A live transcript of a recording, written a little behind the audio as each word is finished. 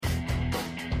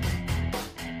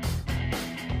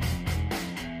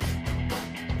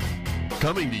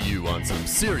Coming to you on some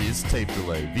serious tape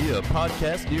delay via a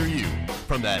podcast near you.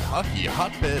 From that hockey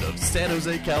hotbed of San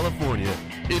Jose, California,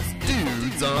 it's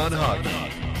Dudes on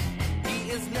Hockey. He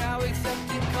is now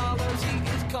accepting callers, he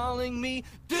is calling me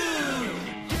dude.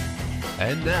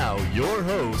 And now, your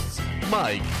hosts,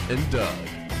 Mike and Doug.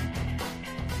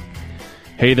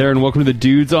 Hey there, and welcome to the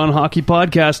Dudes on Hockey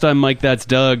podcast. I'm Mike, that's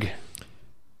Doug.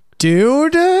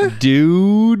 Dude.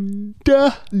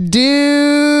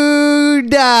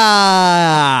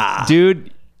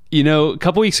 Dude, you know, a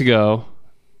couple weeks ago,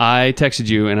 I texted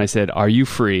you and I said, are you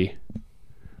free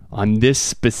on this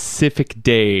specific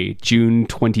day, June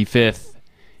 25th?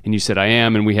 And you said, I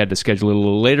am, and we had to schedule it a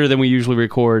little later than we usually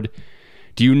record.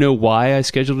 Do you know why I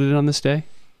scheduled it on this day?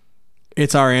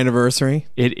 It's our anniversary.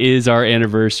 It is our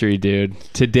anniversary, dude.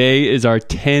 Today is our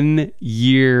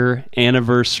 10-year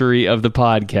anniversary of the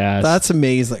podcast. That's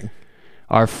amazing.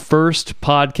 Our first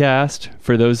podcast,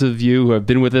 for those of you who have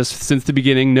been with us since the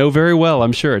beginning, know very well,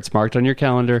 I'm sure it's marked on your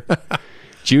calendar.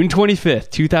 June 25th,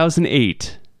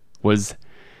 2008 was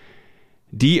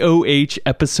DOH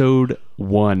episode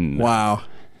 1. Wow.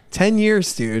 10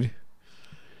 years, dude.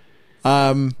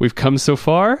 We've come so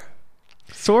far?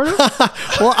 Sort of?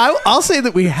 Well, I'll say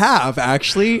that we have,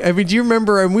 actually. I mean, do you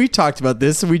remember, and we talked about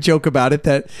this, and we joke about it,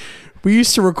 that we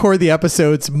used to record the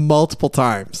episodes multiple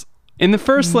times. In the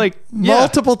first,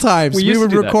 Multiple times. We We used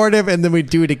would to do record them, and then we'd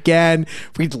do it again.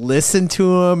 We'd listen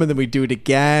to them, and then we'd do it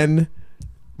again.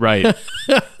 Right.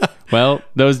 Well,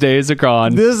 those days are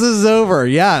gone. This is over.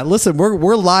 Yeah, listen,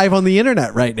 we're live on the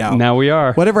internet right now. Now we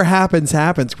are. Whatever happens,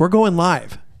 happens. We're going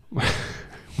live.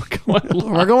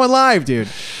 We're going live, dude.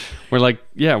 We're like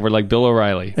Bill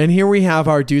O'Reilly. And here we have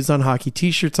our Dudes on Hockey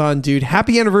t-shirts on, dude.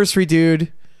 Happy anniversary,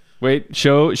 dude. Wait,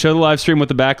 show the live stream what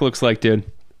the back looks like, dude.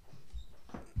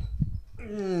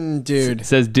 Dude. It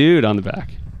says dude on the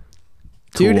back.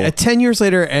 Dude, Cool. 10 years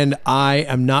later, and I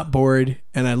am not bored,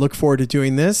 and I look forward to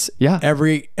doing this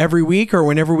every week or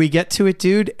whenever we get to it,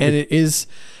 dude. And it is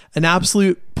an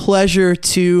absolute pleasure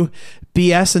to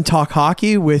BS and talk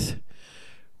hockey with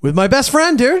my best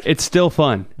friend, dude. It's still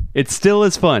fun. It still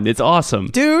is fun. It's awesome.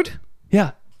 Dude.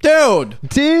 Yeah. Dude.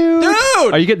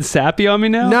 Are you getting sappy on me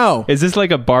now? No. Is this like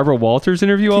a Barbara Walters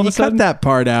interview all Can of you a sudden? cut that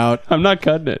part out? I'm not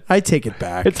cutting it. I take it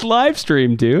back. It's live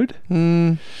stream, dude.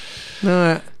 No,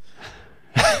 I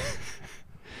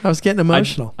was getting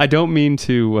emotional. I don't mean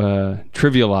to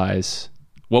trivialize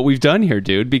what we've done here,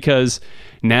 dude, because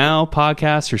now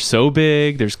podcasts are so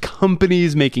big. There's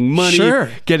companies making money, Sure.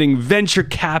 getting venture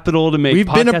capital to make We've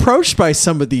been podcasts. approached by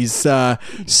some of these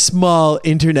small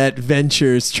internet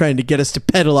ventures trying to get us to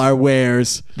peddle our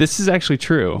wares. This is actually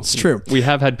true. It's true. We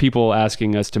have had people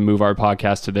asking us to move our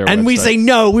podcast to their website. And we say,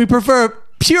 no, we prefer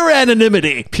pure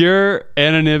anonymity. Pure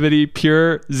anonymity,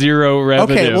 pure zero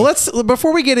revenue. Okay, well,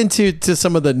 before we get into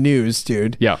some of the news,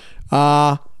 dude. Yeah.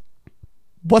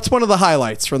 What's one of the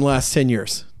highlights from the last 10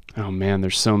 years? Oh, man,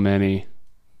 there's so many.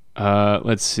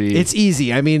 Let's see. It's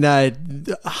easy. I mean,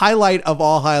 the highlight of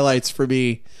all highlights for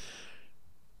me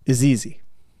is easy.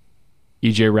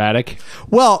 EJ Radic.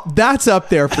 Well, that's up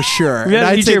there for sure. We had And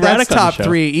I'd E.J. say that's Radic on the top show.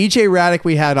 3. EJ Radic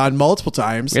we had on multiple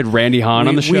times. We had Randy Hahn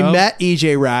on the show. We met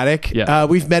EJ Radic. Yeah.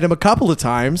 We've met him a couple of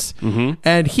times. Mm-hmm.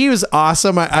 And he was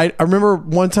awesome. I remember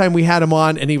one time we had him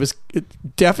on and he was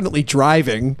definitely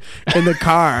driving in the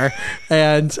car.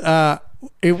 And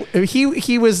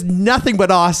he was nothing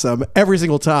but awesome every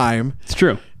single time. It's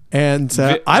true. And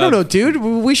I don't know, dude.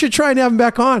 We should try and have him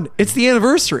back on. It's the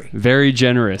anniversary. Very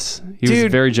generous. He was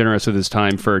Dude. very generous with his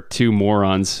time for two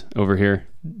morons over here.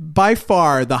 By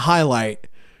far, the highlight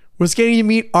was getting to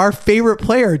meet our favorite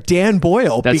player, Dan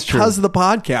Boyle, That's because true. of the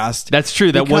podcast. That's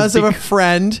true. That because was of a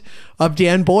friend of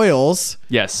Dan Boyle's.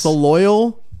 Yes. The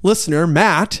loyal listener,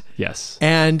 Matt. Yes.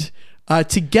 And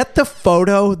to get the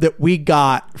photo that we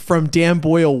got from Dan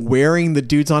Boyle wearing the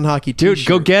Dudes on Hockey t-shirt. Dude,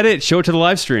 go get it. Show it to the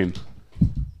live stream.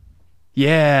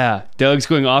 Yeah. Doug's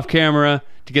going off camera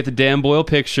to get the Dan Boyle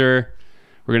picture.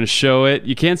 We're going to show it.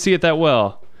 You can't see it that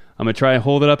well. I'm going to try and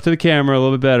hold it up to the camera a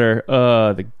little bit better.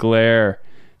 The glare.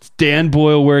 It's Dan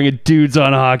Boyle wearing a Dudes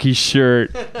on Hockey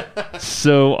shirt.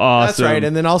 So awesome. That's right.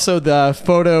 And then also the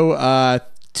photo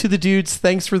to the dudes,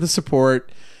 thanks for the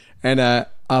support. And a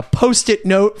post-it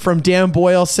note from Dan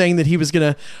Boyle saying that he was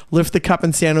going to lift the cup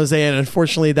in San Jose. And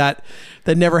unfortunately, that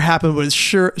never happened. But it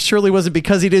surely wasn't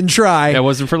because he didn't try. That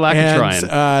wasn't for lack of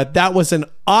trying. That was an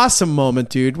awesome moment,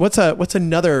 dude. What's a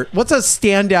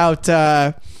standout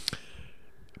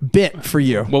bit for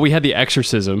you? Well, we had the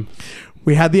exorcism.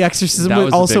 We had the exorcism, That was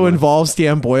which the big also one. involves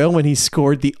Dan Boyle when he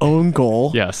scored the own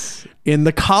goal Yes. in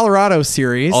the Colorado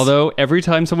series. Although every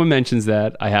time someone mentions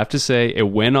that, I have to say it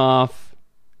went off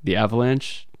the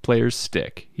Avalanche player's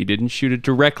stick. He didn't shoot it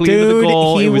directly into the Dude,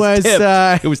 goal. he It was was,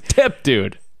 tipped. It was tipped,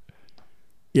 dude.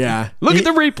 Yeah. Look at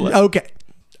the replay.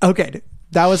 Okay.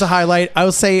 That was a highlight. I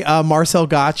will say Marcel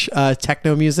Gotch,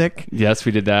 techno music. Yes,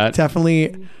 we did that.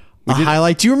 Definitely a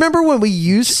highlight. Do you remember when we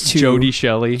used to... Jody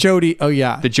Shelley. Oh,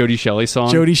 yeah. The Jody Shelley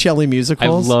song. Jody Shelley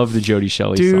musicals. I love the Jody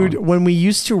Shelley Dude, song. when we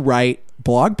used to write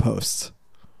blog posts.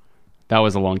 That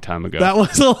was a long time ago. That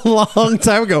was a long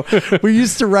time ago. We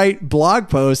used to write blog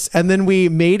posts, and then we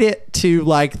made it to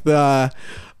like the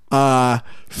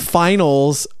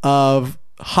finals of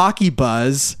Hockey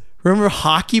Buzz. Remember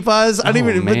Hockey Buzz? I don't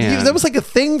even. Man. That was like a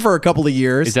thing for a couple of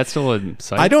years. Is that still a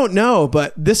site? I don't know,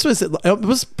 but it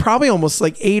was probably almost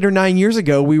like 8 or 9 years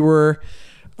ago. We were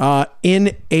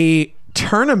in a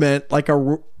tournament, like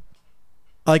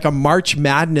a March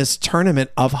Madness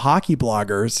tournament of hockey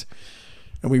bloggers,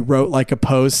 and we wrote like a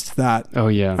post that. Oh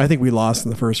yeah. I think we lost in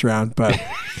the first round, but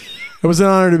it was an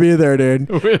honor to be there, dude.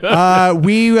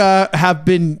 We have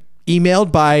been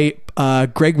emailed by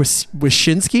Greg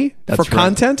Wyshynski for That's right.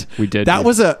 content. We did. That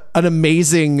was an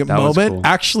amazing was moment, cool.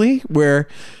 actually, where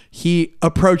he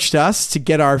approached us to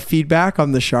get our feedback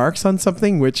on the Sharks on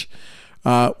something, which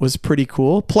was pretty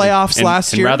cool. Playoffs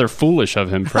last year. And rather foolish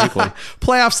of him, frankly.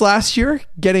 Playoffs last year,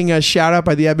 getting a shout out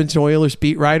by the Edmonton Oilers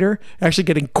beat writer, actually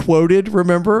getting quoted,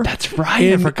 remember? That's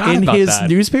right. I forgot in about his that.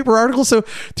 newspaper article. So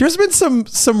there's been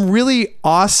some really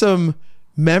awesome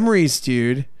memories,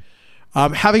 dude.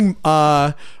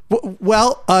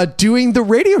 Doing the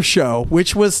radio show,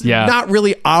 which was not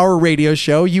really our radio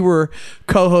show. You were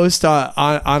co-host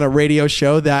on a radio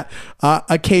show that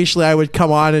occasionally I would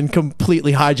come on and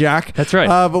completely hijack. That's right.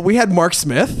 But we had Mark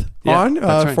Smith on,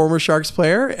 that's right. former Sharks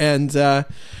player, and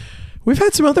we've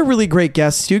had some other really great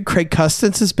guests, dude. Craig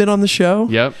Custance has been on the show.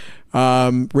 Yep.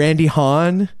 Randy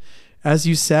Hahn, as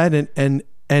you said,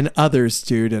 and others,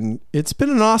 dude. And it's been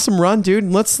an awesome run, dude.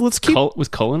 And let's keep Was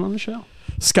Cullen on the show?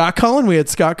 Scott Cullen. We had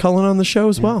Scott Cullen on the show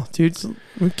as well, dude.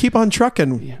 We keep on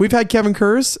trucking. Yeah. We've had Kevin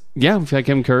Kurz. Yeah, we've had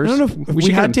Kevin Kurz. I don't know if we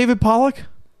should had get him. David Pollock.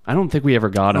 I don't think we ever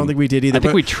got him. I don't think we did either. I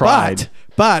think we tried.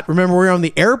 But remember, we were on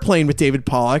the airplane with David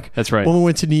Pollock. That's right. When we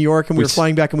went to New York and we We were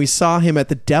flying back, and we saw him at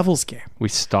the Devils game. We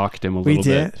stalked him a We little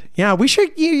did. bit. Yeah, we should.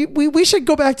 We should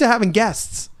go back to having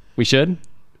guests. We should?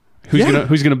 Who's Yeah.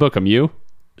 gonna book him? You?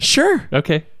 Sure.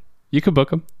 Okay. You could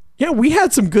book him. Yeah, we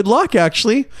had some good luck,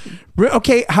 actually.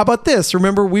 Okay, how about this?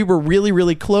 Remember, we were really,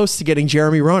 really close to getting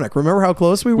Jeremy Roenick. Remember how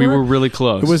close we were? We were really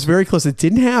close. It was very close. It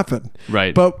didn't happen.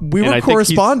 right. But we And were I think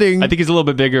corresponding. I think he's a little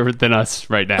bit bigger than us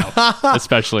right now,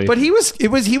 especially. But he was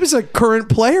a current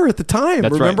player at the time.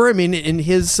 That's Remember? right. I mean, in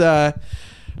his we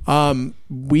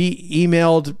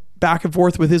emailed back and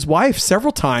forth with his wife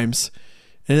several times,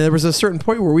 and there was a certain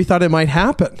point where we thought it might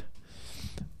happen.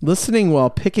 Listening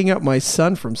while picking up my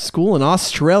son from school in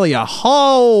Australia.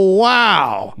 Oh,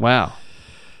 wow. Wow.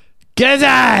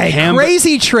 G'day.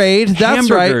 Crazy trade. That's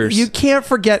Hamburgers. right. You can't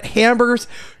forget hamburgers.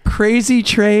 Crazy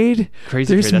trade.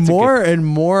 Crazy There's trade. That's a more and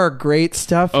more great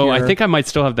stuff Oh, here. I think I might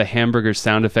still have the hamburger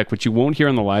sound effect, which you won't hear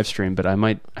on the live stream, but do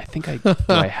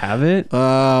I have it?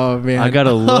 Oh, man. I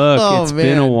gotta look. Oh, It's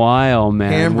been a man. while,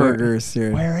 man. Hamburgers,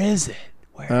 dude. Where is it?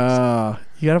 Where is it?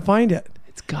 You gotta find it.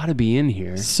 It's gotta be in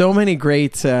here. So many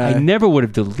great. I never would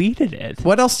have deleted it.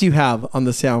 What else do you have on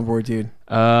the soundboard, dude?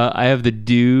 I have the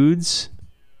dudes,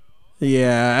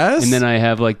 Yes. and then I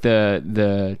have like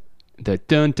the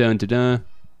dun dun dun dun.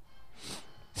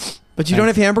 But you don't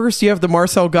have hamburgers. Do you have the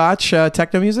Marcel Gotch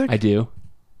techno music? I do.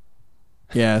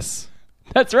 Yes.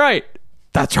 That's right.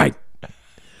 That's right.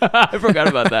 I forgot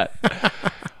about that.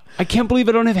 I can't believe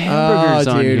I don't have hamburgers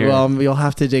on dude. here. Well, you'll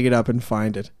have to dig it up and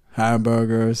find it.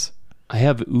 Hamburgers. I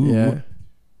have ooh.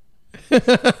 Yeah.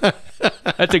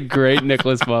 That's a great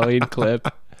Nicholas Moline clip.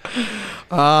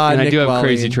 And I do have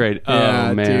Crazy Trade. Oh,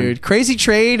 Yeah, man. dude. Crazy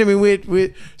Trade. I mean,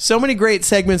 we so many great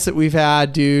segments that we've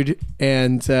had, dude.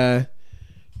 And 10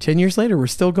 years later, we're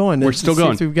still going. We're still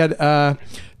going. We've got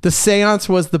the Seance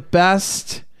was the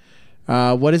best.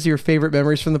 What is your favorite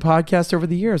memories from the podcast over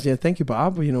the years? Yeah, thank you,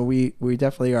 Bob. You know, we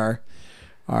definitely are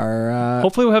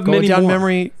Hopefully we'll have going many down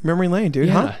more. memory lane, dude.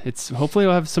 Yeah, Huh? it's hopefully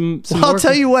we'll have some Well, I'll more-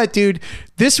 tell you what, dude.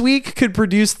 This week could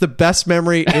produce the best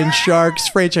memory in Sharks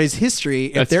franchise history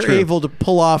if That's they're true. able to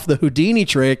pull off the Houdini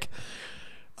trick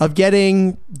of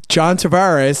getting John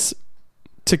Tavares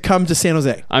to come to San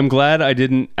Jose. I'm glad I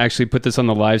didn't actually put this on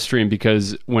the live stream,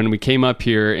 because when we came up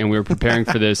here and we were preparing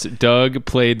for this, Doug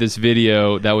played this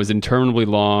video that was interminably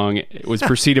long. It was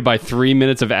preceded by 3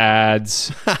 minutes of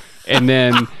ads, and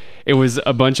then it was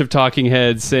a bunch of talking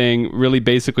heads saying really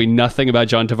basically nothing about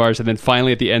John Tavares, and then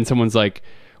finally at the end someone's like,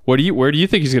 Where do you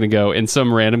think he's going to go? And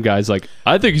some random guy's like,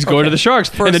 I think he's going to the Sharks.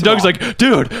 And then of Doug's all- like,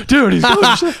 dude, he's going to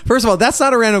the Sharks. First of all, that's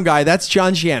not a random guy. That's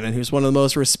John Shannon, who's one of the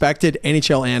most respected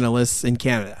NHL analysts in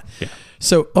Canada. Yeah.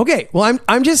 So, okay, well,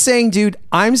 I'm just saying, dude,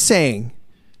 I'm saying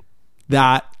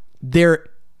that they're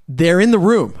in the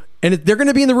room, and they're going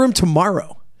to be in the room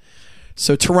tomorrow.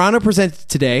 So Toronto presented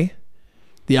today.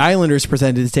 The Islanders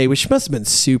presented today, which must have been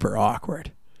super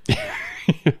awkward.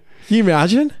 Can you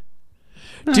imagine?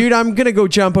 Dude, I'm going to go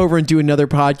jump over and do another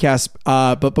podcast.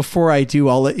 But before I do,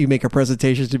 I'll let you make a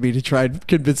presentation to me to try and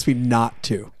convince me not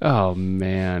to. Oh,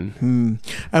 man.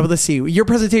 Well, let's see. Your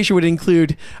presentation would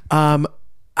include,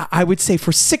 I would say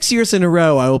for 6 years in a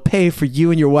row, I will pay for you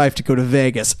and your wife to go to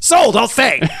Vegas. Sold, I'll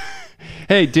say.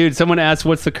 Hey, dude, someone asked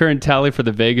what's the current tally for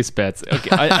the Vegas bets.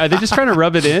 Okay, are they just trying to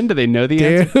rub it in? Do they know the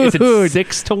answer? Is Dude. it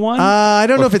 6-1? I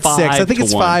don't Or know if it's 6. I think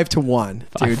it's 5-1? 5-1,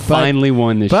 I dude. finally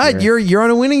won this year. But you're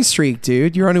on a winning streak,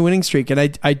 dude. You're on a winning streak, and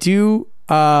I do.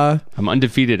 I'm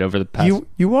undefeated over the past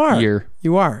You are. year.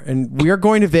 You are, and we are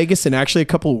going to Vegas in actually a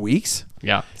couple of weeks.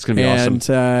 Yeah, it's going to be awesome.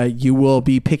 And you will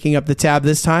be picking up the tab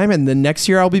this time, and then next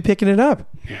year I'll be picking it up.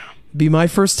 Yeah. Be my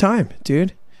first time,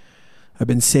 dude. I've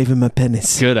been saving my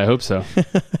pennies. Good, I hope so.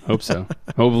 Hope so.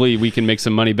 Hopefully we can make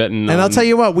some money betting. And I'll tell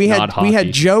you what, we had hockey.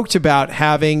 joked about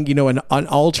having, an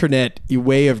alternate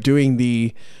way of doing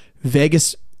the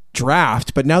Vegas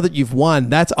draft, but now that you've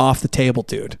won, that's off the table,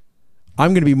 dude. I'm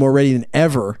going to be more ready than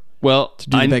ever. Well,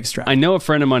 do the Vegas draft. I know a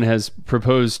friend of mine has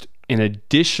proposed an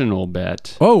additional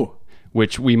bet. Oh,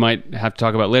 which we might have to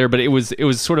talk about later, but it was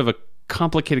sort of a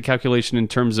complicated calculation in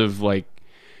terms of like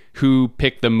who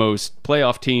picked the most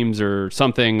playoff teams or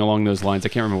something along those lines. I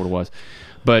can't remember what it was,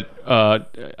 but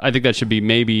I think that should be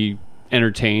maybe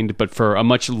entertained, but for a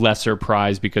much lesser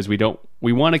prize because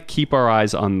we want to keep our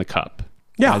eyes on the cup.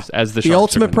 Yeah, as the the Sharks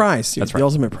ultimate are gonna- prize. Dude, That's right. The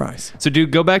ultimate prize. So,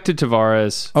 dude, go back to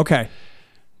Tavares. Okay,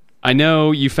 I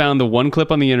know you found the one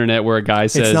clip on the internet where a guy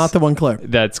says it's not the one clip.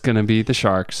 that's going to be the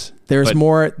Sharks. There's but-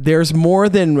 more. There's more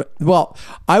than. Well,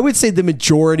 I would say the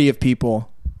majority of people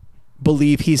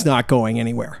believe he's not going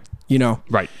anywhere.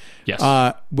 Right.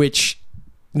 Yes. Which,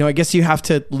 I guess you have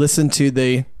to listen to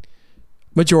the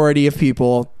majority of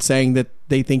people saying that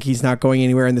they think he's not going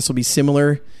anywhere, and this will be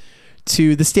similar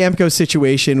to the Stamkos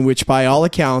situation, which by all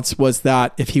accounts was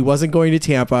that if he wasn't going to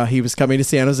Tampa, he was coming to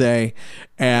San Jose,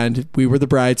 and we were the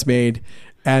bridesmaid,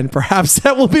 and perhaps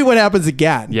that will be what happens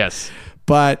again. yes.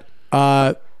 But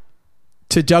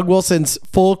to Doug Wilson's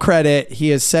full credit, he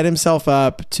has set himself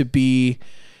up to be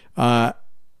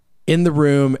in the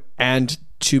room and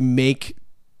to make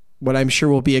what I'm sure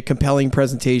will be a compelling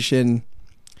presentation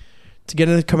to get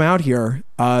him to come out here.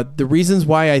 The reasons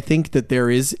why I think that there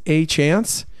is a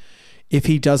chance if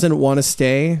he doesn't want to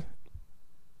stay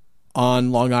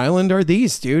on Long Island are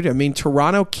these, dude. I mean,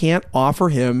 Toronto can't offer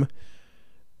him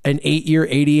an 8-year,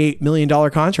 $88 million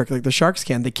contract like the Sharks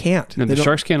can. They can't. No, They the don't-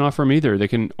 Sharks can't offer him either.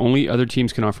 Only other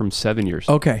teams can offer him 7 years.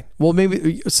 Okay. Well,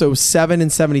 maybe so 7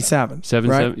 and 77. Seven,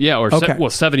 right? 7, yeah, or Okay.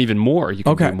 7 even more. You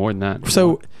can Okay. do more than that.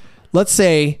 So let's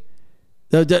say,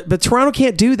 but Toronto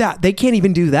can't do that. They can't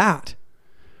even do that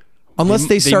unless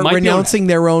they They start might be able to- renouncing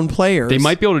their own players. they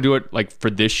might be able to do it like for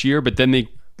this year, but then they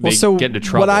so get into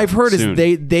trouble. what I've heard soon.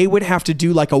 is they would have to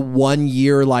do like a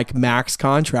 1-year like max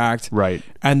contract, Right.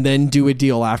 and then do a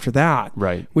deal after that.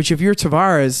 Right. Which if you're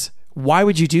Tavares, why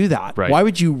would you do that? Right. Why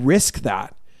would you risk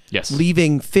that? Yes.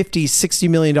 Leaving $50-60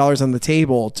 million on the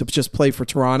table to just play for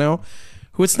Toronto,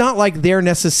 who it's not like they're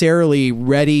necessarily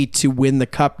ready to win the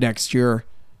cup next year.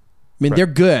 I mean, they're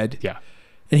good. Yeah.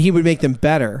 And he would make them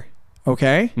better.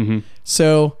 Okay. Mm-hmm.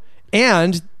 So,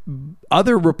 and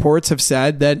other reports have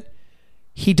said that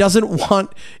he doesn't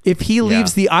want, if he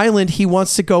leaves the island, he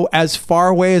wants to go as far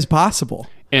away as possible.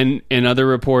 And other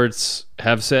reports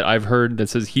have said, I've heard that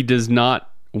says he does not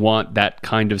want that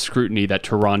kind of scrutiny that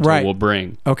Toronto Right. will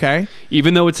bring. Okay.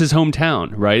 Even though it's his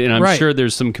hometown, right? And I'm Right. sure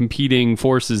there's some competing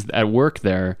forces at work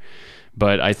there.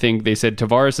 But I think they said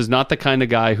Tavares is not the kind of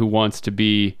guy who wants to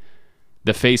be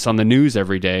the face on the news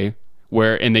every day.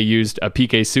 And they used a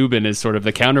PK Subban as sort of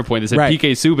the counterpoint. They said Right.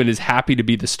 PK Subban is happy to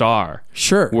be the star.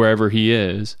 Sure. Wherever he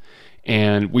is.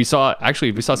 And we saw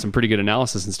some pretty good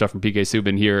analysis and stuff from PK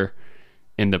Subban here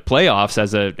in the playoffs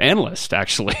as an analyst,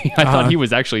 actually. I thought he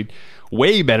was actually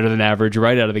way better than average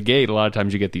right out of the gate. A lot of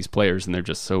times you get these players and they're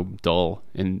just so dull,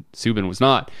 and Subban was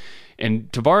not.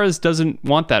 And Tavares doesn't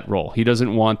want that role. He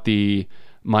doesn't want the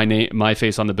my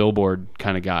face on the billboard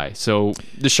kind of guy. So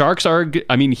the Sharks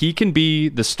he can be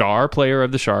the star player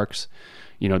of the Sharks,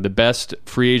 the best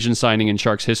free agent signing in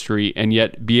Sharks history, and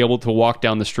yet be able to walk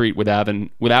down the street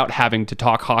without having to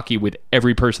talk hockey with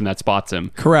every person that spots him.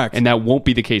 Correct. And that won't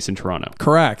be the case in Toronto.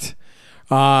 Correct.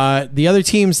 The other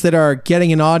teams that are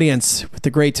getting an audience with the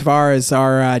great Tavares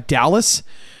are Dallas,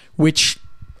 which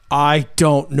I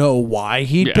don't know why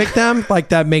he'd pick them. Like,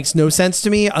 that makes no sense to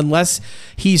me unless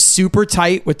he's super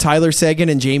tight with Tyler Seguin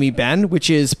and Jamie Benn, which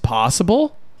is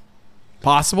possible.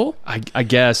 I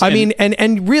guess. I mean,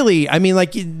 and really, I mean,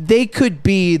 like, they could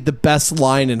be the best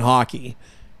line in hockey,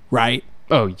 right?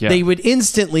 Oh, yeah. They would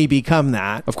instantly become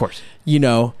that. Of course. You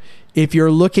know, if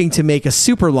you're looking to make a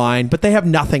super line, but they have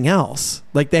nothing else.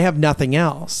 Like, they have nothing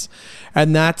else.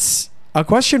 And that's a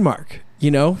question mark.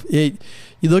 You know, you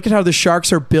look at how the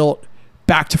Sharks are built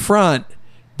back to front.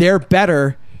 They're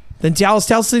better than Dallas.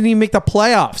 Dallas didn't even make the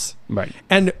playoffs. Right.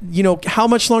 And, you know, how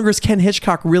much longer is Ken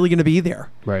Hitchcock really going to be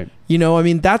there? Right. You know, I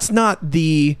mean, that's not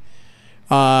the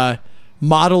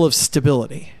model of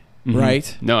stability,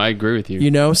 right? No, I agree with you. You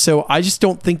know, so I just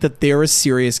don't think that they're a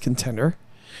serious contender.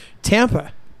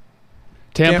 Tampa's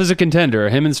a contender.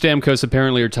 Him and Stamkos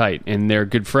apparently are tight, and they're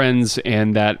good friends,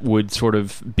 and that would sort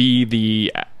of be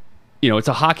the... You know, it's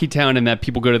a hockey town in that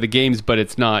people go to the games, but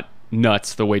it's not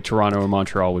nuts the way Toronto or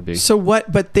Montreal would be. So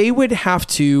what? But they would have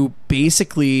to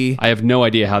basically... I have no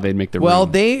idea how they'd make their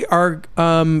room. They are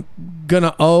going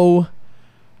to owe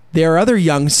their other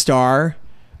young star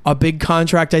a big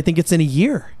contract. I think it's in a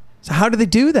year. So how do they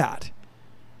do that?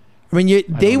 I mean,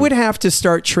 they would have to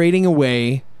start trading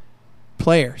away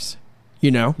players, you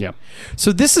know? Yeah.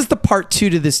 So this is the part 2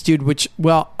 to this dude, which,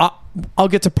 well, I'll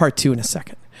get to part 2 in a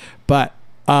second. But...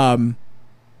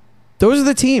 those are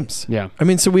the teams. Yeah. I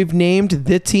mean, so we've named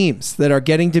the teams that are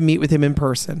getting to meet with him in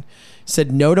person.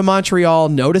 Said no to Montreal,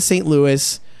 no to St.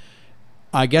 Louis.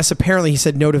 I guess apparently he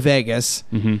said no to Vegas.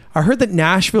 Mm-hmm. I heard that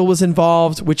Nashville was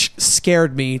involved, which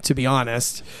scared me, to be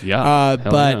honest. Yeah.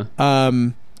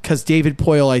 Because David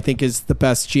Poyle, I think, is the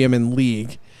best GM in the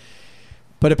league.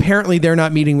 But apparently they're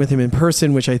not meeting with him in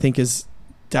person, which I think is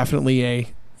definitely a,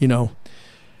 you know,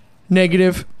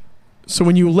 negative. So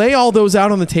when you lay all those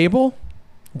out on the table,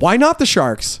 why not the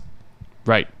Sharks?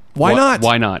 Right. Why not?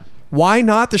 Why not? Why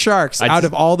not the Sharks out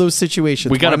of all those situations?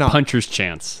 We got Why a not? puncher's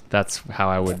chance. That's how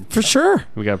I would... For sure.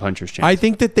 We got a puncher's chance. I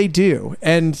think that they do.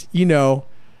 And, you know,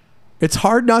 it's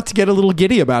hard not to get a little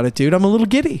giddy about it, dude. I'm a little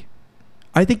giddy.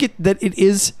 I think that it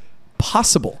is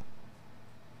possible.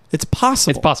 It's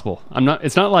possible. It's possible.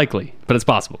 It's not likely, but it's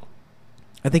possible.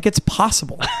 I think it's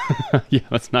possible. Yeah,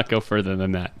 let's not go further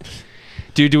than that.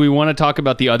 Do we want to talk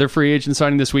about the other free agent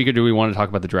signing this week, or do we want to talk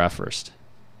about the draft first?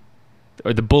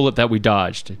 Or the bullet that we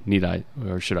dodged?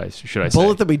 Should I say?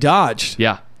 Bullet that we dodged.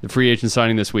 Yeah, the free agent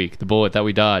signing this week. The bullet that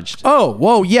we dodged. Oh,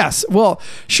 whoa, yes. Well,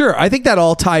 sure. I think that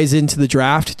all ties into the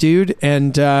draft, dude.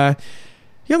 And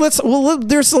there's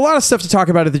a lot of stuff to talk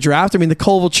about at the draft. I mean, the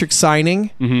Kovalchuk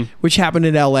signing, which happened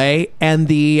in LA, and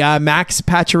the Max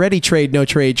Pacioretty trade. No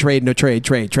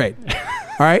trade.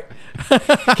 All right.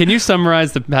 Can you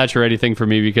summarize the Pacioretty thing for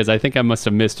me? Because I think I must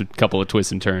have missed a couple of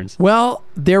twists and turns. Well,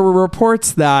 there were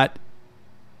reports that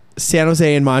San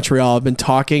Jose and Montreal have been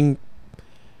talking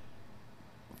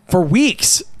for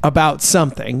weeks about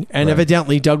something, and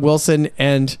evidently Doug Wilson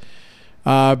and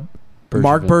Mark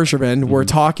Bergevin were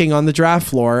talking on the draft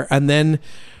floor, and then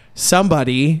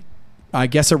somebody, I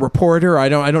guess a reporter, I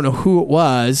don't know who it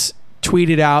was,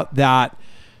 tweeted out that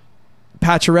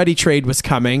Pacioretty trade was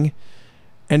coming.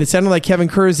 And it sounded like Kevin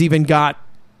Kurz even got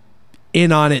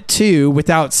in on it too,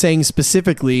 without saying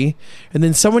specifically. And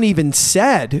then someone even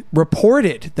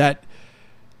reported that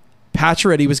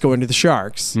Pacioretty was going to the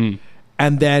Sharks.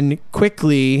 And then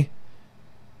quickly,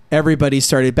 everybody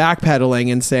started backpedaling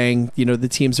and saying, you know, the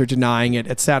teams are denying it,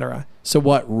 etc. So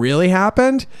what really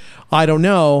happened? I don't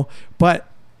know. But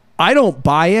I don't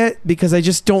buy it because I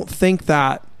just don't think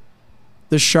that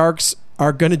the Sharks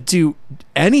are going to do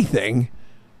anything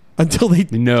until they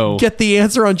get the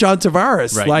answer on John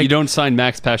Tavares. Right. Like, you don't sign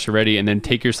Max Pacioretty and then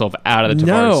take yourself out of the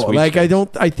Tavares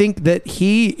sweepstakes. I think that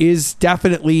he is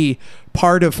definitely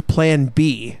part of plan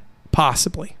B,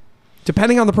 possibly,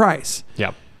 depending on the price.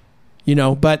 Yeah. You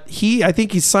know, but I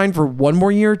think he's signed for 1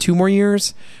 more year, 2 more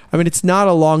years. I mean, it's not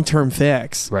a long-term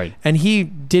fix. Right. And he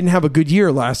didn't have a good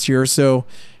year last year. So, you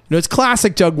know, it's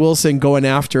classic Doug Wilson going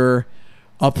after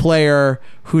a player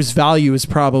whose value is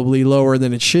probably lower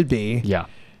than it should be. Yeah.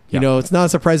 You know, it's not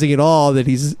surprising at all that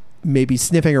he's maybe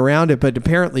sniffing around it, but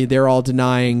apparently they're all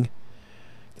denying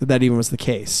that even was the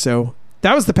case. So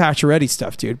that was the Pacioretty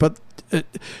stuff, dude. But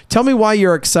tell me why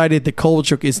you're excited that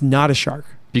Kovalchuk is not a Shark.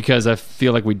 Because I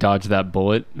feel like we dodged that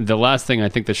bullet. The last thing I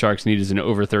think the Sharks need is an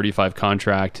over 35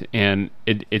 contract. And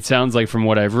it sounds like from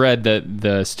what I've read that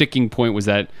the sticking point was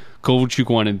that Kovalchuk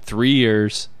wanted 3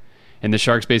 years. And the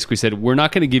Sharks basically said, we're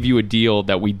not going to give you a deal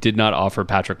that we did not offer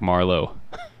Patrick Marleau.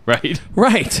 right?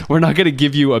 Right. We're not going to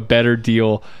give you a better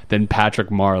deal than Patrick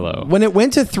Marleau. When it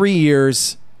went to 3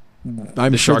 years,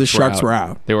 I'm sure the Sharks were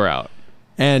out. They were out.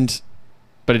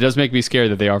 But it does make me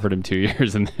scared that they offered him 2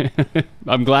 years, and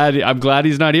I'm glad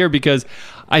he's not here, because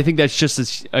I think that's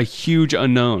just a huge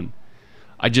unknown.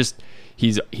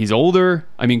 He's older.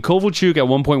 I mean, Kovalchuk at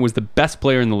one point was the best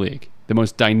player in the league, the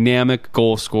most dynamic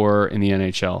goal scorer in the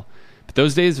NHL. But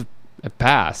those days have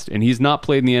passed, and he's not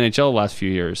played in the NHL the last few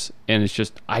years. And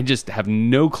I just have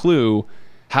no clue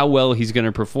how well he's going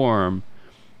to perform.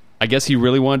 I guess he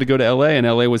really wanted to go to LA, and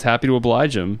LA was happy to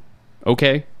oblige him.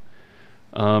 Okay.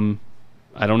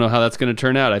 I don't know how that's going to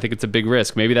turn out. I think it's a big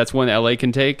risk. Maybe that's one LA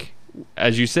can take.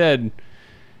 As you said,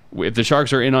 if the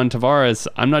Sharks are in on Tavares,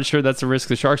 I'm not sure that's a risk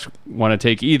the Sharks want to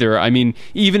take either. I mean,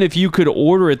 even if you could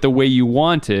order it the way you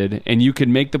wanted and you could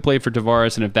make the play for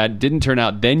Tavares, and if that didn't turn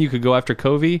out, then you could go after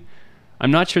Covey,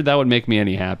 I'm not sure that would make me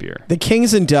any happier. The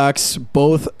Kings and Ducks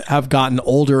both have gotten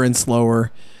older and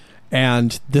slower,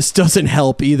 and this doesn't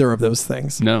help either of those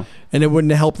things. No. And it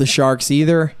wouldn't help the Sharks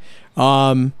either.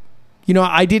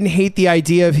 I didn't hate the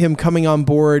idea of him coming on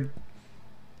board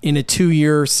in a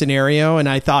 2-year scenario, and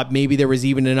I thought maybe there was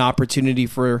even an opportunity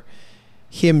for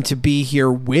him to be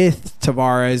here with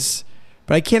Tavares.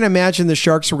 But I can't imagine the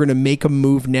Sharks were going to make a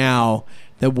move now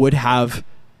that would have,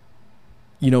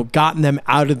 gotten them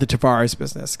out of the Tavares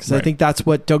business, because I think that's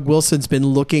what Doug Wilson's been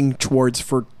looking towards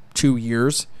for 2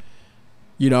 years.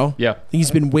 Yeah,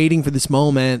 he's been waiting for this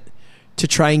moment to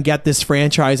try and get this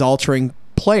franchise-altering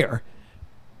player.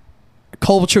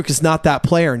 Kovalchuk is not that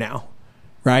player now,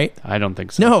 right? I don't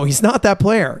think so. No, he's not that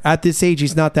player. At this age,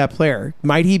 he's not that player.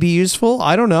 Might he be useful?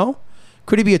 I don't know.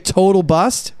 Could he be a total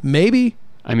bust? Maybe.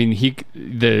 I mean,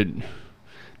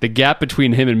 the gap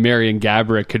between him and Marian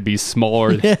Gaborik could be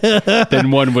smaller than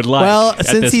one would like. Well,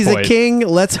 since he's point. A king,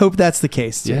 let's hope that's the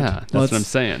case, dude. Yeah, that's what I'm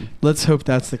saying. Let's hope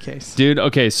that's the case. Dude,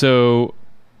 okay, so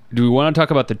do we want to talk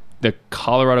about the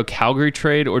Colorado-Calgary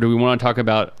trade, or do we want to talk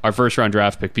about our first-round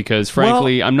draft pick? Because,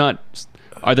 frankly,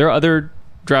 are there other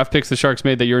draft picks the Sharks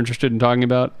made that you're interested in talking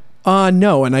about?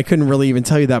 No, and I couldn't really even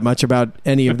tell you that much about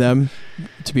any of them,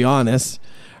 to be honest.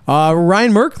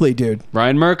 Ryan Merkley, dude.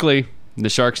 Ryan Merkley. The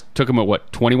Sharks took him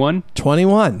at, 21?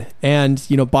 21.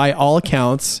 And, by all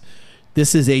accounts,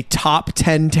 this is a top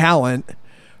 10 talent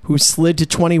who slid to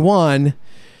 21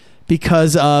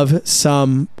 because of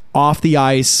some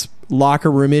off-the-ice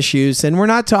locker room issues. And we're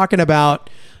not talking about,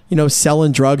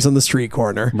 selling drugs on the street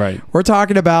corner. Right. We're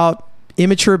talking about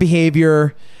immature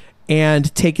behavior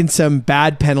and taking some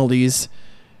bad penalties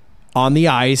on the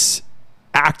ice,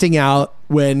 acting out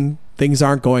when things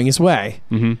aren't going his way.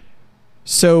 Mm-hmm.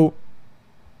 So,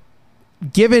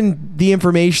 given the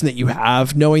information that you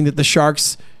have, knowing that the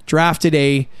Sharks drafted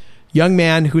a young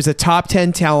man who's a top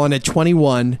 10 talent at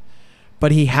 21,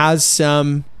 but he has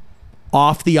some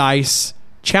off-the-ice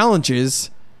challenges,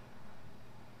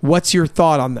 what's your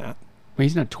thought on that? Well,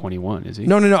 he's not 21, is he?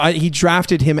 No. He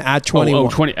drafted him at 21.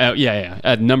 20. Yeah,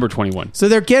 at number 21. So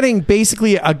they're getting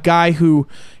basically a guy who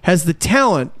has the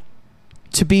talent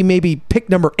to be maybe pick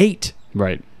number 8.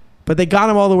 Right. But they got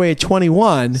him all the way at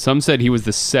 21. Some said he was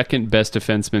the second best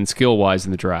defenseman skill-wise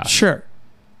in the draft. Sure.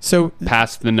 So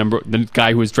past the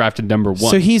guy who was drafted number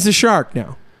 1. So he's a Shark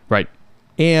now. Right.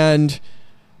 And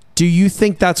do you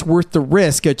think that's worth the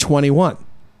risk at 21?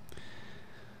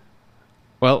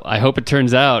 Well, I hope it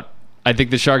turns out. I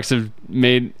think the Sharks have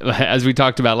made, as we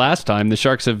talked about last time, the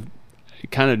Sharks have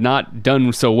kind of not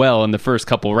done so well in the first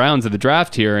couple rounds of the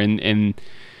draft here. And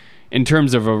in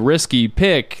terms of a risky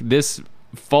pick, this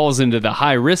falls into the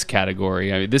high risk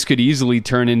category. I mean, this could easily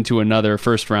turn into another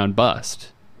first round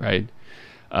bust, right?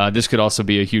 This could also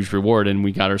be a huge reward, and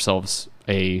we got ourselves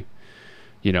a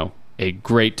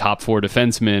great top 4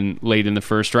 defenseman late in the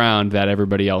first round that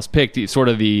everybody else picked.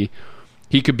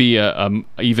 He could be a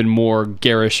even more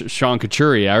garish Sean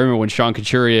Couturier. I remember when Sean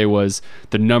Couturier was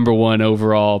the number 1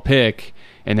 overall pick,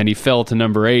 and then he fell to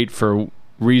number 8 for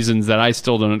reasons that I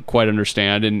still don't quite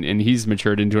understand, and he's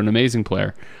matured into an amazing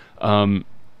player.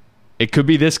 It could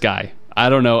be this guy. I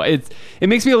don't know. It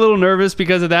makes me a little nervous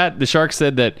because of that. The Sharks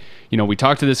said that, we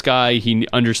talked to this guy. He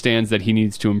understands that he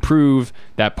needs to improve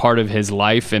that part of his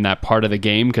life and that part of the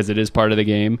game, because it is part of the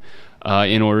game,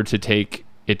 in order to take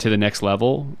it to the next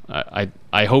level.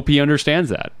 I hope he understands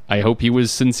that. I hope he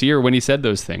was sincere when he said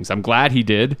those things. I'm glad he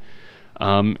did.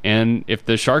 And if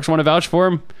the Sharks want to vouch for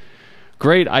him,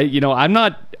 great. I'm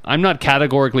not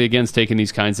categorically against taking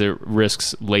these kinds of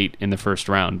risks late in the first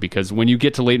round, because when you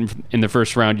get to late in the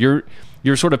first round, you're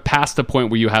sort of past the point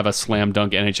where you have a slam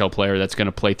dunk NHL player that's going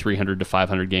to play 300 to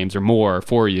 500 games or more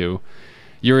for you.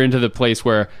 You're into the place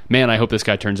where, man, I hope this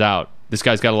guy turns out. This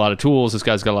guy's got a lot of tools. This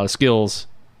guy's got a lot of skills.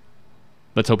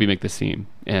 let's hope he make this team.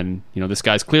 And, this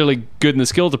guy's clearly good in the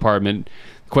skill department.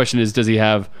 The question is, does he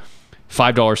have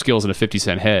 $5 skills and a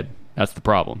 50-cent head? That's the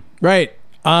problem. Right.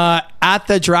 At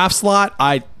the draft slot,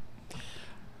 I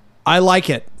like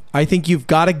it. I think you've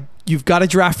got to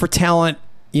draft for talent.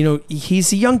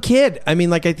 He's a young kid. I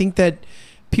mean, I think that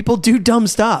people do dumb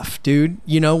stuff, dude.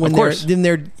 When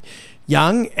they're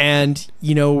young, and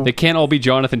they can't all be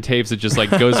Jonathan Taves that just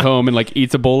goes home and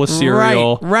eats a bowl of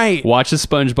cereal, right, watches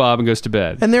SpongeBob and goes to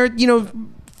bed. And they're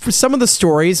for some of the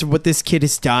stories of what this kid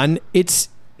has done, it's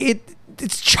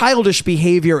childish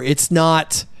behavior. It's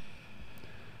not,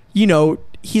 he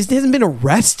hasn't been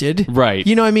arrested, right?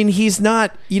 I mean, he's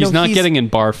not, he's not getting in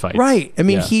bar fights, right? I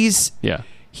mean, yeah.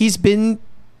 he's been,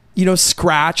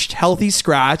 healthy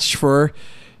scratched for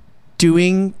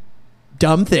doing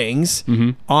dumb things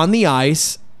on the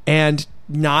ice and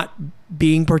not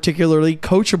being particularly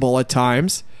coachable at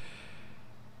times.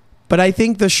 But I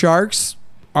think the Sharks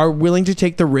are willing to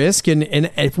take the risk, and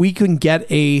if we can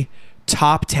get a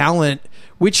top talent,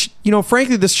 which,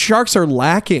 frankly, the Sharks are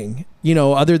lacking,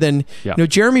 other than,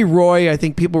 Jeremy Roy, I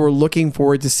think people were looking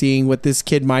forward to seeing what this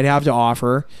kid might have to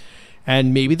offer.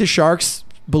 And maybe the Sharks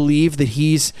believe that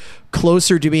he's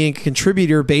closer to being a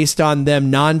contributor based on them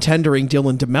non-tendering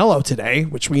Dylan DeMello today,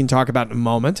 which we can talk about in a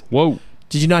moment. Whoa.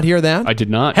 Did you not hear that? I did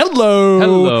not.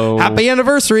 Hello. Happy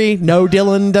anniversary. No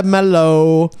Dylan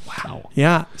DeMello. Wow.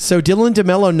 Yeah. So Dylan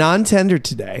DeMello non-tendered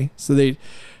today. So they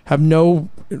have no...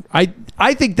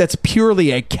 I think that's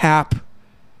purely a cap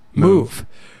move.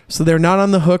 So they're not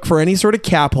on the hook for any sort of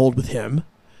cap hold with him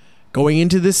going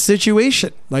into this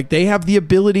situation. They have the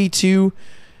ability to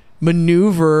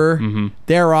maneuver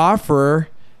their offer,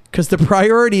 because the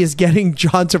priority is getting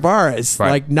John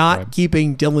Tavares, not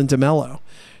keeping Dylan DeMello. I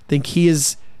think he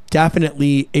is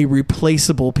definitely a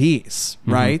replaceable piece,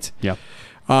 right? Yeah.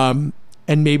 And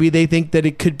maybe they think that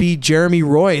it could be Jeremy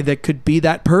Roy that could be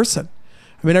that person.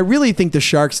 I mean, I really think the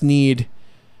Sharks need,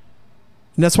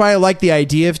 and that's why I like the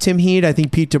idea of Tim Heed. I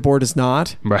think Pete DeBoer does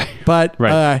not. Right. But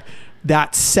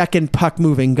that second puck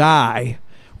moving guy,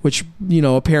 which,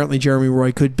 apparently Jeremy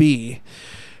Roy could be.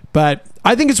 But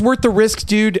I think it's worth the risk,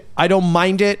 dude. I don't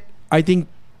mind it. I think,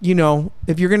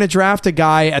 if you're going to draft a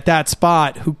guy at that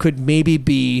spot who could maybe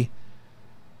be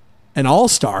an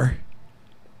all-star,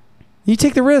 you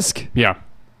take the risk. Yeah.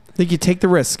 I think you take the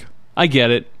risk. I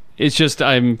get it. It's just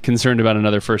I'm concerned about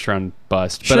another first-round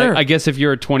bust. But Sure. I guess if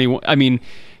you're at 21... I mean,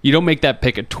 you don't make that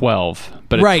pick at 12,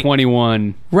 but at Right.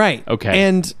 21... Right. Okay.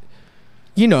 And,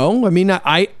 I mean,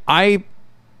 I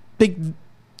think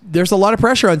there's a lot of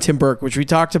pressure on Tim Burke, which we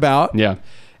talked about. Yeah.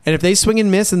 And if they swing and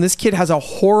miss, and this kid has a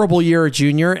horrible year at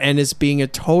junior and is being a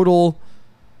total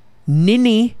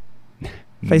ninny,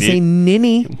 if I say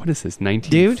ninny, What is this,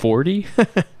 1940?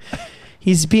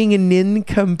 he's being a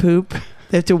nincompoop.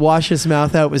 They have to wash his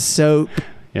mouth out with soap.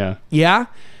 Yeah. Yeah.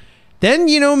 Then,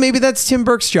 maybe that's Tim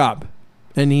Burke's job.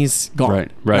 And he's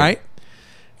gone. Right.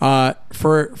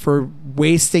 For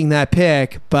wasting that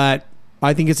pick, but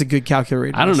I think it's a good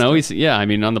calculator. I don't know. I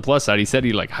mean, on the plus side, he said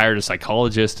he hired a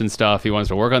psychologist and stuff. He wants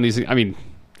to work on these things. I mean,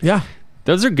 yeah,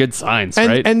 those are good signs, and,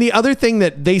 right? And the other thing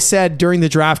that they said during the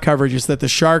draft coverage is that the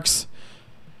Sharks,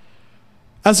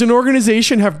 as an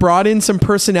organization, have brought in some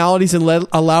personalities and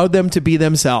allowed them to be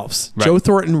themselves. Right. Joe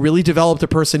Thornton really developed a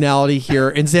personality here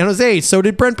in San Jose. So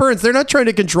did Brent Burns. They're not trying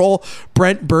to control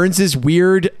Brent Burns'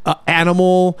 weird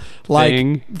animal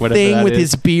Thing with is.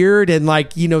 his beard, and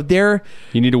they're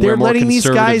You need to wear more letting these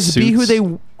conservative guys be who suits.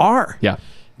 they are. Yeah.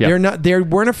 They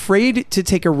weren't afraid to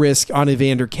take a risk on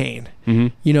Evander Kane.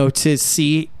 To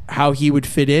see how he would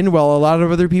fit in. Well, a lot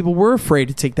of other people were afraid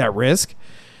to take that risk.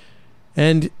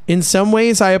 And in some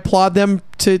ways, I applaud them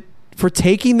for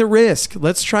taking the risk.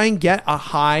 Let's try and get a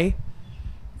high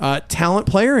talent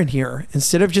player in here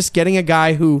instead of just getting a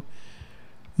guy who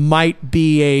might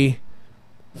be a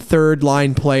third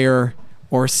line player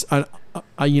or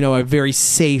a very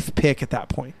safe pick at that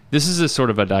point. This is a sort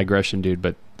of a digression, dude,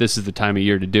 but this is the time of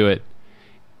year to do it.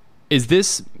 Does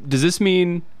this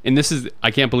mean, and this is,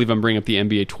 I can't believe I'm bringing up the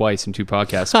NBA twice in two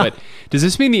podcasts, but does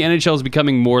this mean the NHL is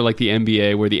becoming more like the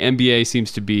NBA, where the NBA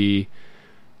seems to be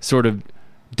sort of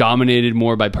dominated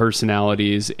more by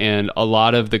personalities, and a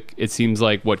lot of it seems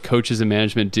like what coaches and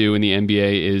management do in the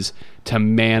NBA is to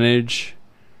manage.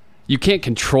 You can't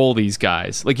control these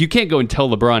guys. You can't go and tell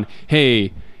LeBron,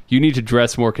 hey, you need to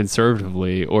dress more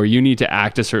conservatively, or you need to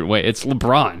act a certain way. It's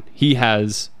LeBron. He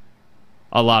has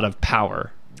a lot of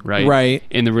power. Right.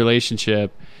 In the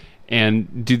relationship.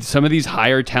 And do some of these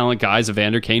higher talent guys,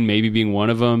 Evander Kane maybe being one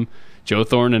of them, Joe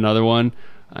Thornton another one.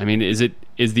 I mean, is the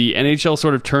NHL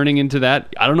sort of turning into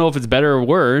that? I don't know if it's better or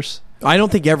worse, I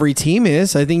don't think every team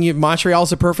is. I think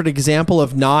Montreal's a perfect example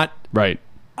of not Right.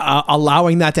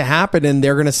 allowing that to happen, and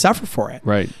they're going to suffer for it.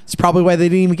 Right. It's probably why they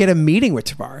didn't even get a meeting with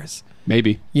Tavares.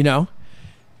 Maybe. You know,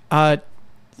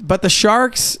 but the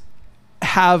Sharks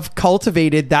have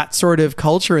cultivated that sort of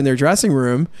culture in their dressing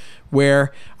room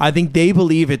where I think they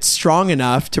believe it's strong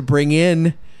enough to bring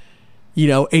in, you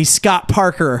know, a Scott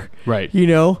Parker, Right. you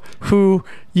know, who,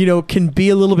 you know, can be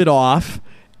a little bit off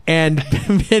and,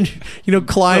 you know,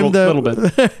 climb Little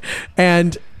bit.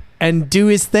 and do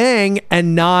his thing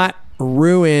and not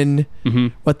ruin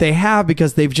what they have,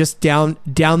 because they've just down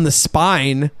the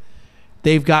spine,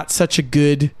 they've got such a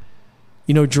good,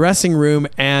 you know, dressing room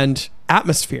and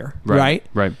atmosphere, right?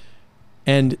 Right.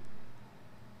 And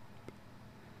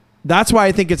that's why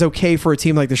I think it's okay for a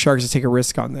team like the Sharks to take a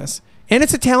risk on this. And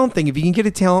it's a talent thing. If you can get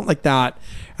a talent like that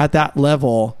at that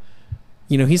level,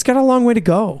 you know, he's got a long way to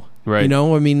go. Right. You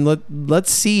know, I mean,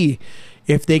 let's see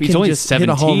if they He's can only just hit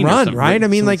a 17 home or run, something, right? I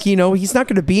mean, so like, you know, he's not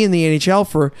going to be in the NHL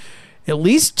for at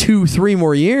least 2-3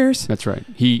 more years. That's right.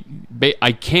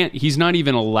 He's not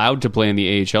even allowed to play in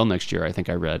the AHL next year, I think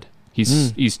I read.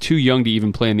 He's too young to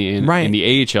even play in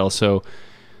the AHL, so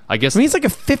I guess I mean, he's like a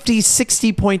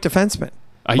 50-60 point defenseman.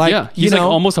 He's like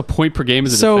almost a point per game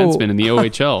as a defenseman in the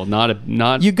OHL.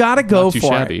 Not you got to go not too for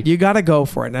shabby. it. You got to go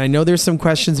for it. And I know there's some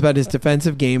questions about his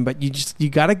defensive game, but you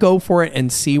got to go for it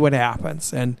and see what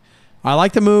happens. And I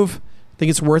like the move. I think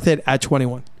it's worth it at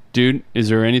 21. Dude, is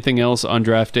there anything else on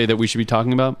draft day that we should be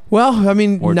talking about? Well, I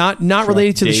mean, Or not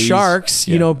related to the days? Sharks,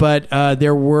 you Yeah. know, but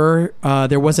there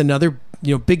was another,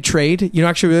 you know, big trade. You know,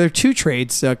 actually there are two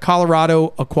trades.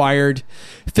 Colorado acquired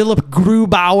Philip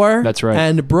Grubauer, That's right,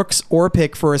 and Brooks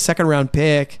Orpik for a second round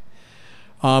pick.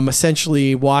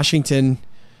 Essentially, Washington,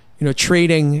 you know,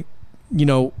 trading, you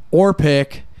know,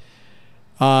 Orpik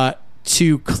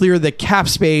to clear the cap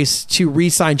space to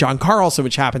re-sign John Carlson,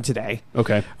 which happened today.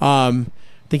 Okay. I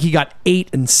think he got 8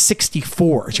 and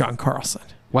 64, John Carlson.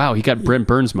 Wow, he got Brent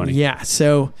Burns money. Yeah,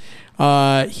 so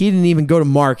he didn't even go to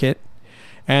market,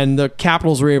 and the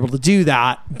Capitals were able to do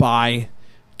that by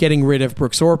getting rid of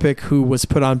Brooks Orpik, who was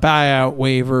put on buyout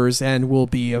waivers and will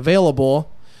be available,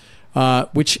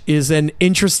 which is an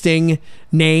interesting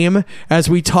name as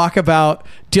we talk about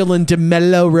Dylan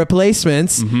DeMello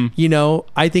replacements. You know,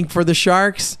 I think for the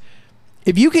Sharks,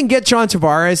 if you can get John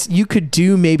Tavares, you could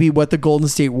do maybe what the Golden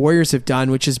State Warriors have done,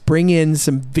 which is bring in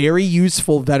some very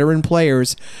useful veteran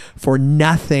players for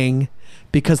nothing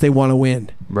because they want to win.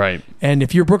 Right. And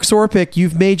if you're Brooks Orpik,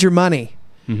 you've made your money.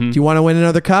 Do you want to win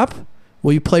another cup?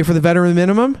 Will you play for the veteran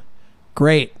minimum?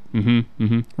 Great.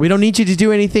 We don't need you to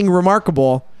do anything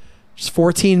remarkable. Just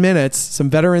 14 minutes, some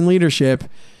veteran leadership.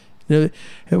 You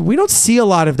know, we don't see a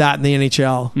lot of that in the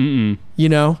NHL. You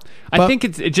know? I think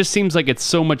it just seems like it's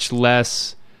so much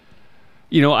less.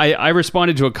 You know, I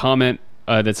responded to a comment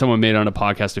that someone made on a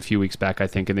podcast a few weeks back, I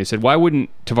think, and they said, why wouldn't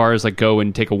Tavares like go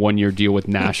and take a 1-year deal with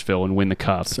Nashville and win the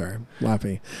cup? Sorry, I'm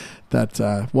laughing.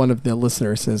 That one of the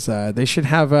listeners says they should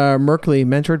have Merkley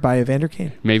mentored by Evander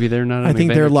Kane. Maybe they're not. I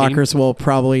think Evander their Kane. lockers will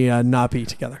probably not be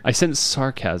together. I sensed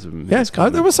sarcasm. in Yes, his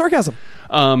comment. there was sarcasm.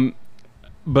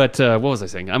 But what was I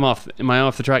saying? Am I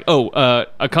off the track? A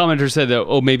commenter said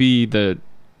that maybe that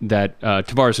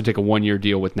Tavares would take a 1-year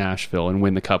deal with Nashville and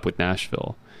win the cup with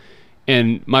Nashville.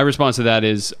 And my response to that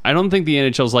is, I don't think the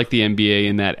NHL is like the NBA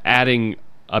in that adding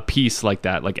a piece like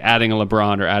that, like adding a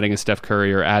LeBron or adding a Steph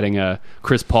Curry or adding a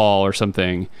Chris Paul or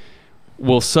something,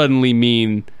 will suddenly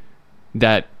mean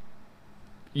that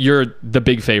you're the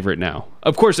big favorite now.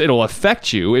 Of course, it'll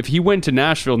affect you. If he went to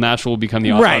Nashville, Nashville will become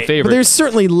the odds-on favorite. But there's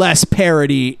certainly less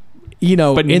parity, you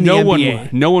know, But in no the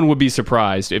NBA. no one would be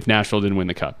surprised if Nashville didn't win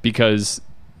the cup, because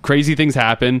crazy things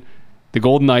happen. The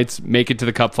Golden Knights make it to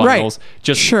the cup finals. Right.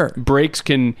 Just Sure. breaks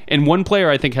can, and one player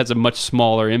I think has a much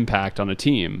smaller impact on a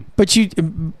team. But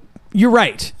you're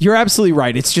right. You're absolutely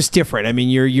right. It's just different. I mean,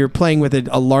 you're playing with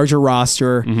a larger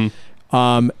roster,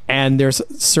 and there's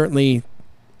certainly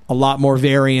a lot more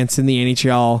variance in the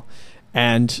NHL,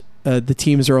 and the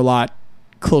teams are a lot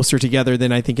closer together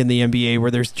than I think in the NBA,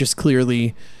 where there's just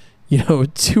clearly, you know,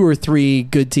 2 or 3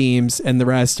 good teams, and the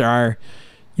rest are,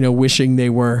 you know, wishing they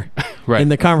were Right. in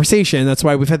the conversation. That's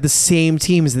why we've had the same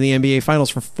teams in the NBA Finals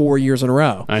for 4 years in a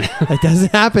row. I know. That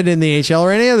doesn't happen in the HL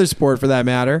or any other sport for that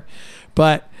matter.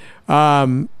 But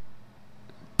should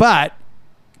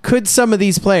some of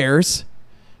these players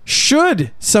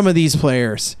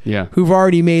Yeah. who've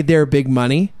already made their big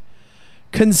money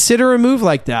consider a move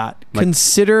like that?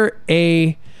 Consider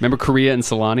a Remember Korea and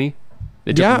Solani?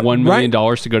 They took Yeah, $1 million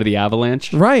to go to the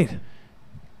Avalanche. right.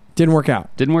 Didn't work out.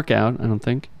 Didn't work out, I don't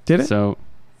think. Did it? So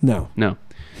No. no.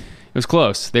 It was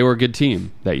close. They were a good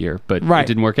team that year, but Right. it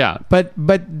didn't work out. But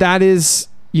that is,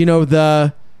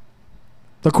 the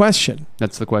question.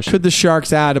 That's the question. Could the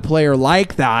Sharks add a player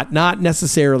like that, not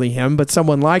necessarily him, but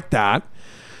someone like that,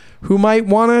 who might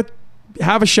want to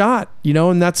have a shot,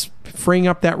 and that's freeing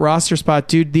up that roster spot.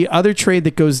 Dude, the other trade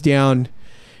that goes down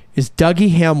is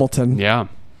Dougie Hamilton Yeah.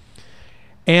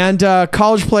 and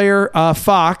college player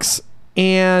Fox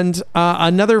and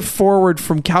another forward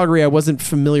from Calgary I wasn't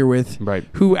familiar with, Right.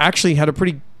 who actually had a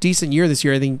pretty decent year this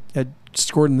year. I think had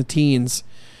scored in the teens.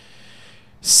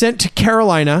 Sent to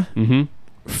Carolina Mm-hmm.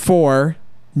 for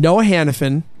Noah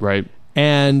Hannafin Right.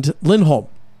 and Lindholm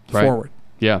Right. forward.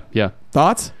 Yeah. Yeah.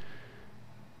 Thoughts?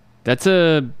 That's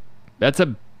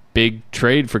a big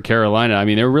trade for Carolina. I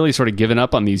mean, they were really sort of giving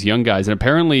up on these young guys, and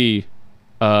apparently,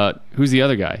 who's the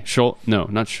other guy? Schultz? No,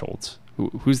 not Schultz.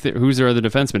 Who's their other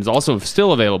defenseman? Is also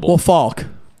still available. Well, Falk.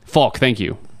 Falk, thank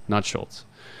you, not Schultz.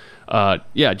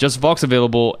 Just Falk's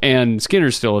available, and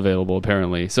Skinner's still available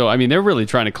apparently. So I mean, they're really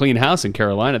trying to clean house in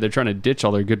Carolina. They're trying to ditch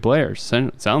all their good players.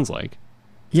 Sounds like.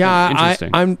 Yeah,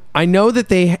 Interesting. I know that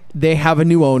they have a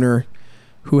new owner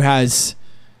who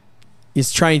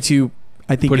is trying to,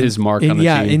 I think, Put his mark on the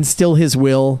team. instill his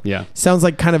will. Yeah. Sounds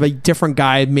like kind of a different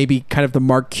guy, maybe kind of the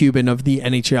Mark Cuban of the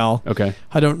NHL. Okay.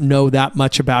 I don't know that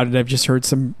much about it. I've just heard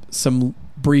some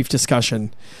brief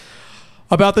discussion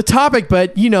about the topic,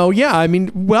 but I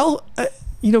mean,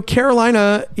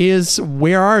 Carolina is,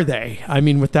 where are they? I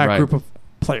mean, with that Right. group of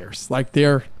players, like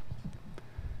they're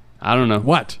I don't know.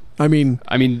 what? I mean,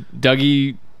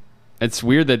 Dougie. It's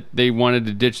weird that they wanted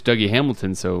to ditch Dougie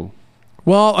Hamilton. So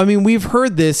well, I mean, we've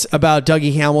heard this about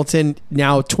Dougie Hamilton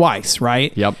now twice,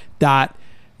 right? Yep. That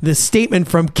the statement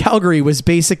from Calgary was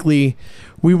basically,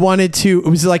 it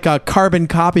was like a carbon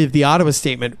copy of the Ottawa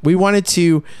statement. We wanted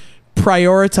to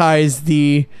prioritize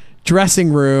the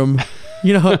dressing room.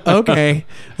 Okay.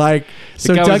 Like,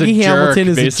 so guy was a Dougie jerk, Hamilton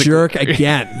is basically. a jerk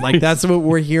again. Like, that's what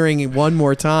we're hearing one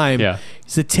more time. Yeah.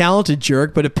 He's a talented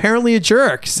jerk, but apparently a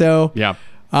jerk. So yeah.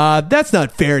 that's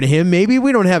not fair to him. Maybe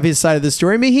we don't have his side of the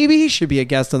story. Maybe he should be a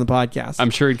guest on the podcast.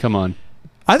 I'm sure he'd come on.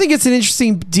 I think it's an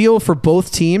interesting deal for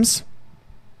both teams.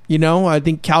 I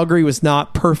think Calgary was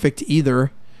not perfect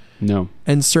either, No.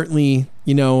 and certainly,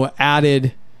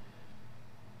 added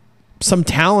some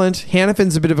talent.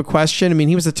 Hannafin's a bit of a question. I mean,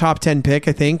 he was a top 10 pick,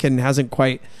 I think, and hasn't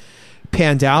quite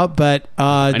panned out. But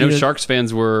I know Sharks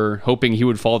fans were hoping he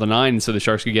would fall to 9 so the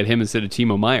Sharks could get him instead of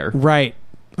Timo Meier. Right.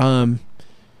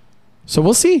 So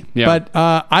we'll see. Yeah. But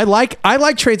I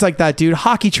like trades like that, dude.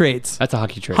 Hockey trades. That's a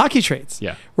hockey trade. Hockey trades.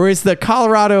 Yeah. Whereas the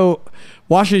Colorado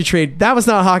Washington trade, that was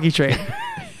not a hockey trade.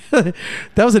 That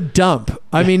was a dump.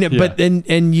 I mean, Yeah. but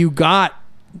and you got,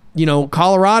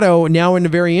 Colorado now in a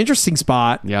very interesting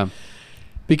spot Yeah.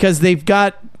 because they've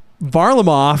got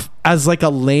Varlamov as like a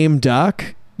lame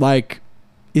duck. Like,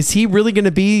 is he really going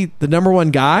to be the number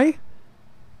one guy?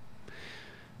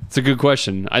 It's a good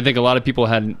question. I think a lot of people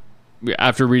had,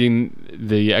 after reading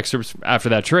the excerpts after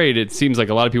that trade, it seems like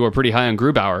a lot of people are pretty high on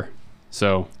Grubauer.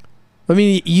 So, I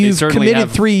mean, you've certainly committed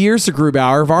have- 3 years to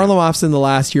Grubauer. Varlamov's in the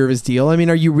last year of his deal. I mean,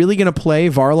 are you really going to play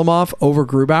Varlamov over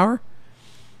Grubauer?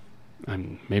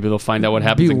 maybe they'll find out what It'd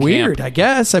happens be in weird, camp. I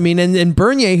guess. I mean, and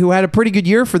Bernier, who had a pretty good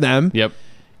year for them, Yep.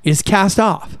 is cast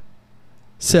off.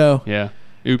 So, Yeah.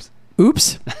 Oops.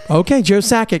 oops. Okay, Joe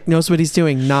Sakic knows what he's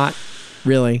doing. Not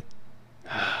really.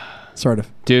 Sort of.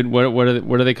 Dude, what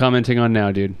are they commenting on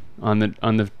now, dude? On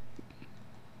the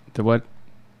what?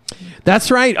 That's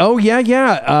right. Oh,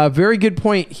 yeah. Very good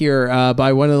point here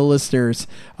by one of the listeners.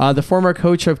 The former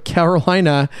coach of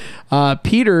Carolina,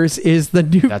 Peters, is the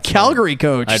new That's Calgary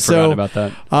coach. I'd so, forgotten about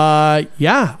that.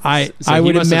 yeah, I So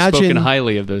would he must have imagine. spoken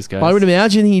highly of those guys. I would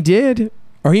imagine he did.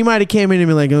 Or he might have came in and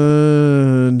been like,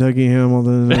 Dougie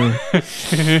Hamilton.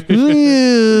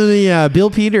 Yeah,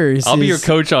 Bill Peters. I'll be your is-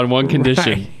 coach on one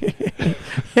condition.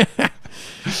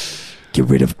 Get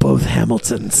rid of both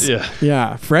Hamiltons. Yeah.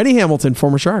 Yeah. Freddie Hamilton,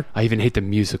 former Shark. I even hate the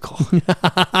musical.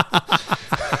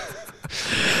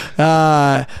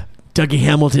 Dougie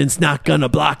Hamilton's not going to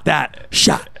block that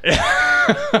shot.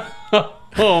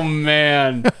 Oh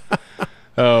man.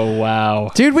 Oh wow.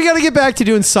 Dude, we got to get back to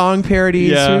doing song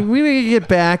parodies. Yeah. We need to get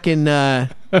back and...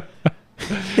 Dude,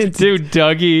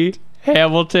 Dougie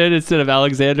Hamilton instead of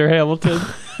Alexander Hamilton.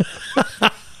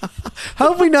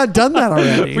 How have we not done that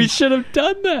already? We should have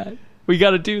done that. We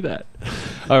got to do that.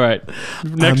 All right.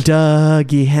 I'm Next.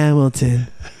 Dougie Hamilton.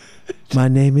 My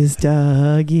name is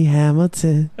Dougie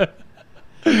Hamilton.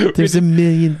 There's a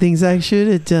million things I should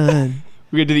have done.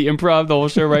 We're going to do the improv the whole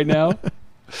show right now.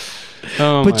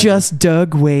 Oh, But my just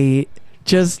Doug wait.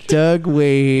 Just Doug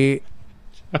wait.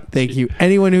 Thank you.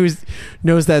 Anyone who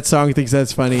knows that song thinks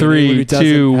that's funny. 3,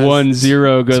 2, 1,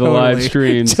 0. Go to the live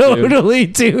streams. Totally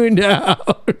tuned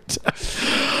out.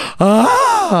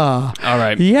 All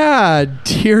right. Yeah,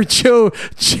 dear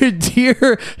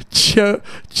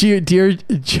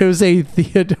Jose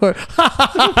Theodore.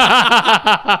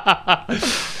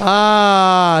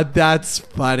 That's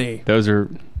funny. Those are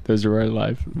our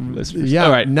live listeners. Yeah,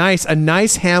 All right. nice. A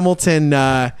nice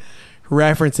Hamilton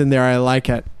reference in there. I like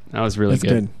it. That was really That's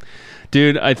good.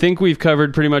 Dude, I think we've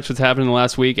covered pretty much what's happened in the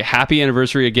last week. Happy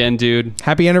anniversary again, dude.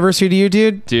 Happy anniversary to you,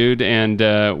 dude. Dude, and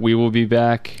we will be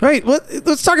back. All right,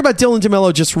 let's talk about Dylan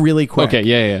DeMello just really quick. Okay,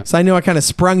 yeah. So I know I kind of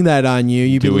sprung that on you.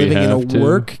 You've been living in a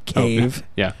work cave.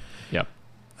 Yeah.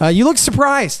 You look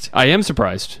surprised. I am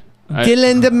surprised.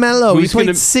 Dylan DeMello. He who's played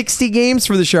gonna- 60 games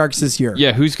for the Sharks this year.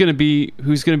 Yeah, who's gonna be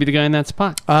the guy in that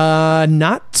spot?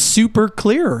 Not super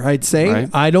clear, I'd say. Right.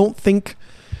 I don't think.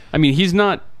 I mean, he's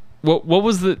not. What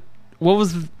was the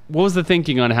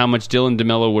thinking on how much Dylan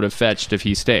DeMello would have fetched if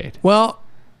he stayed? Well,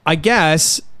 I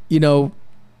guess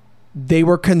they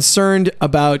were concerned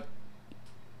about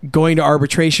going to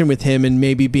arbitration with him and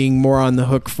maybe being more on the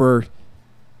hook for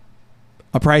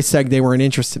a price tag they weren't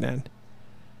interested in.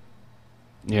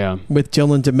 Yeah. With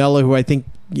Dylan DeMello, who I think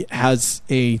has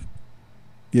I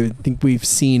think we've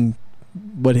seen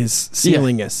what his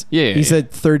ceiling is. Yeah, He's a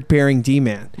third pairing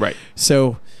D-man. Right.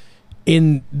 So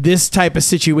in this type of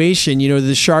situation,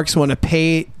 the Sharks want to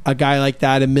pay a guy like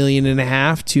that $1.5 million,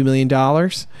 $2 million.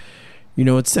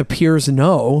 It appears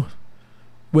no,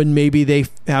 when maybe they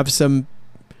have some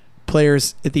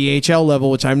players at the AHL level,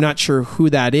 which I'm not sure who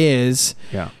that is.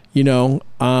 Yeah.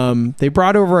 They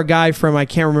brought over a guy from, I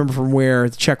can't remember from where,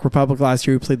 the Czech Republic last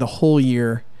year, who played the whole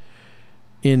year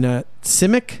in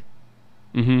Simic.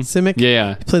 Mm-hmm. Simic.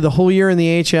 Yeah. He played the whole year in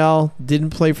the AHL, didn't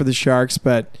play for the Sharks,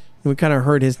 but we kind of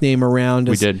heard his name around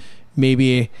as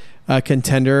maybe a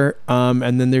contender.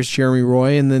 And then there's Jeremy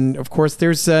Roy, and then of course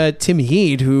there's Tim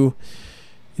Heed, who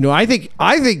I think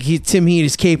Tim Heed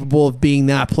is capable of being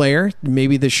that player.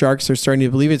 Maybe the Sharks are starting to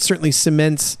believe it. It certainly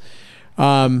cements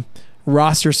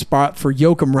roster spot for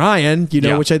Joachim Ryan,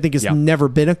 which I think has never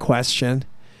been a question.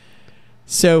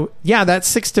 So yeah, that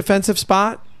sixth defensive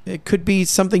spot, it could be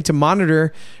something to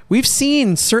monitor. We've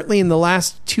seen certainly in the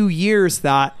last 2 years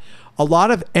that a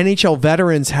lot of NHL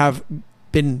veterans have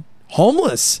been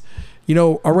homeless,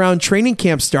 around training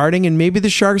camp starting, and maybe the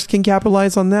Sharks can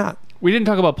capitalize on that. We didn't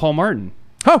talk about Paul Martin.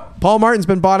 Oh, Paul Martin's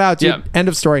been bought out, dude. Yeah. End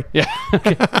of story. Yeah.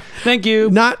 Okay. Thank you.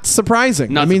 Not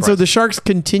surprising. So the Sharks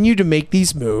continue to make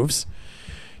these moves,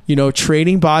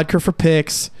 trading Bodker for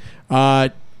picks,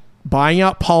 buying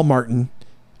out Paul Martin,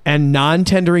 and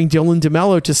non-tendering Dylan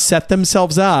DeMello to set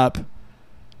themselves up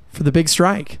for the big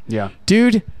strike. Yeah.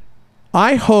 Dude,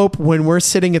 I hope when we're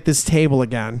sitting at this table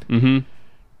again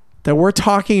that we're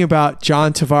talking about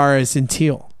John Tavares and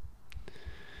Teal.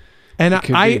 And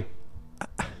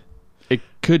It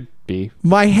could be.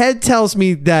 My head tells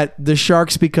me that the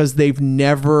Sharks, because they've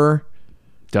never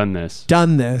done this.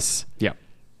 Yeah.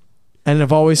 And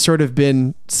have always sort of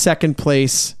been second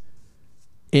place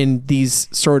in these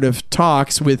sort of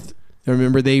talks with,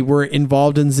 remember, they were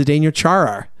involved in Zdeno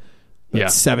Chara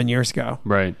 7 years ago.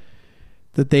 Right.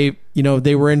 That they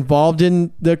were involved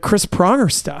in the Chris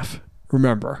Pronger stuff.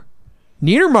 Remember?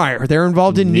 Niedermeyer. They're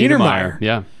involved in Niedermeyer.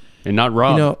 Yeah. And not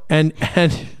Rob. And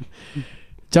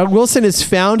Doug Wilson has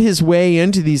found his way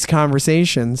into these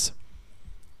conversations.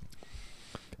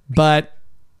 But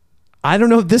I don't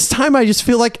know. This time I just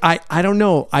feel like I don't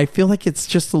know. I feel like it's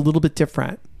just a little bit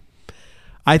different.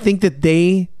 I think that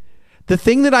the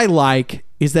thing that I like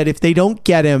is that if they don't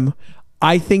get him,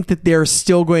 I think that they're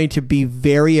still going to be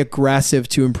very aggressive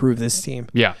to improve this team.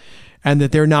 Yeah. And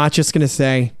that they're not just going to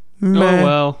say, meh. Oh,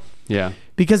 well, yeah.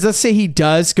 Because let's say he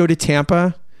does go to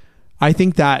Tampa, I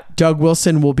think that Doug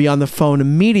Wilson will be on the phone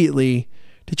immediately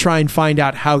to try and find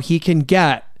out how he can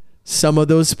get some of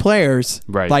those players,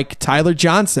 like Tyler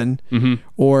Johnson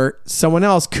or someone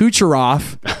else,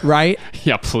 Kucherov, right?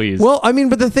 Yeah, please. Well, I mean,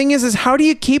 but the thing is how do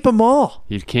you keep them all?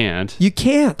 You can't. You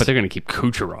can't. But they're going to keep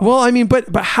Kucherov. Well, I mean,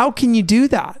 but how can you do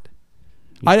that?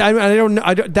 I don't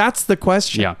know. That's the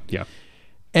question. Yeah.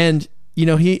 And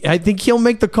I think he'll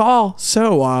make the call.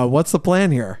 So, what's the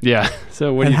plan here? Yeah.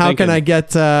 So what? And how can I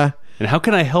get? And how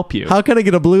can I help you? How can I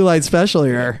get a blue light special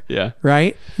here? Yeah.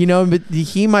 Right? But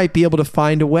he might be able to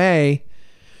find a way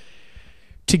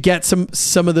to get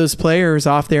some of those players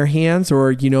off their hands,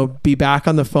 or, be back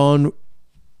on the phone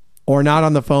or not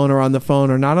on the phone, or on the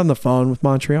phone or not on the phone with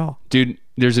Montreal. Dude,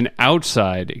 there's an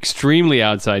extremely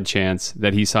outside chance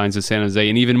that he signs with San Jose,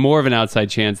 and even more of an outside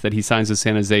chance that he signs with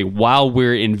San Jose while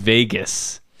we're in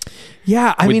Vegas.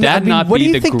 Yeah, Would that not what be do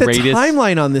you the think greatest- the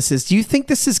timeline on this is? Do you think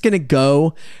this is going to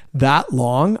go that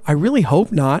long? I really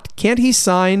hope not. Can't he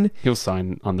sign? He'll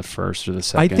sign on the 1st or the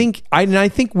 2nd. I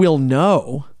think we'll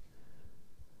know.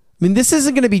 I mean, this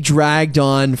isn't going to be dragged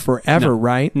on forever, No.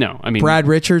 right? No, I mean Brad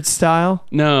Richards style.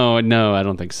 No, I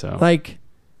don't think so. Like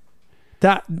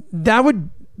that would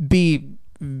be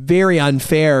very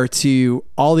unfair to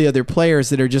all the other players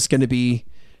that are just going to be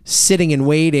sitting and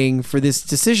waiting for this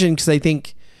decision, because I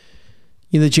think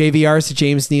the JVRs, the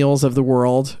James Neals of the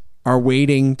world are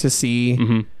waiting to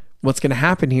see what's going to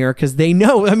happen here, because they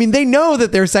know that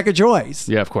they're second choice,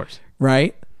 Yeah, of course.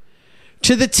 right?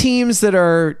 To the teams that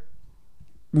are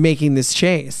making this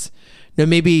chase. Now,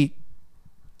 maybe,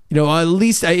 at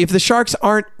least if the Sharks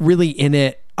aren't really in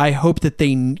it, I hope that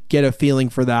they get a feeling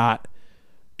for that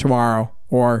tomorrow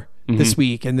or this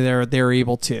week, and they're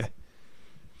able to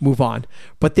move on.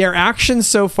 But their actions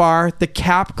so far, the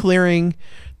cap clearing,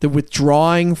 the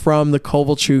withdrawing from the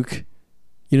Kovalchuk,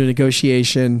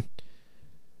 negotiation,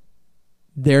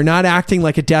 they're not acting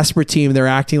like a desperate team. They're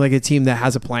acting like a team that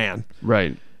has a plan.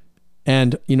 Right.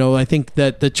 And, I think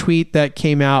that the tweet that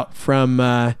came out from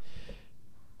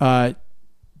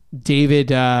David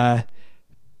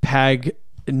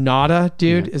Pagnotta,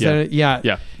 dude, is that it? Yeah.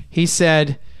 Yeah. He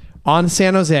said, on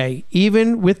San Jose,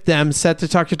 even with them set to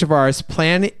talk to Tavares,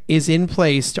 plan is in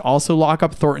place to also lock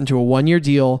up Thornton to a 1-year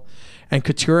deal and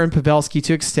Couture and Pavelski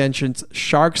to extensions.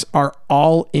 Sharks are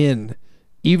all in.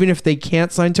 Even if they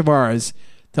can't sign Tavares,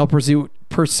 they'll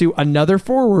pursue another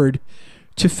forward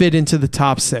to fit into the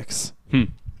top 6.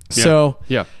 So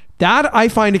that I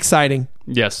find exciting.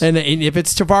 Yes. And if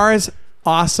it's Tavares,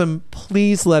 awesome.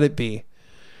 Please let it be.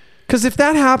 Because if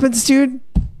that happens, dude,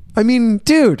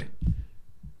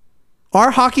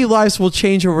 our hockey lives will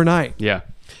change overnight. Yeah.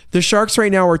 The Sharks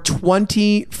right now are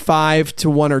 25-1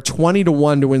 or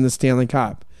 20-1 to win the Stanley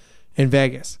Cup in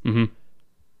Vegas. Mm-hmm.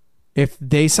 If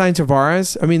they sign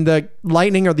Tavares, the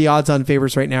Lightning are the odds-on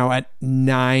favorites right now at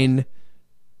 9-1.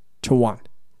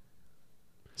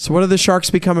 So what do the Sharks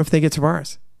become if they get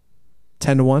Tavares?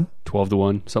 10-1?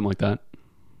 12-1, something like that.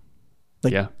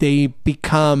 They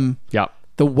become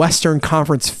the Western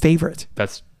Conference favorite.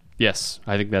 Yes,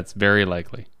 I think that's very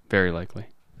likely. Very likely.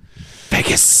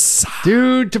 Vegas.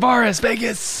 Dude, Tavares,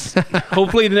 Vegas.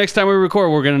 Hopefully the next time we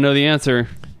record, we're going to know the answer.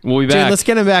 We'll be back. Dude, let's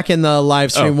get him back in the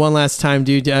live stream one last time,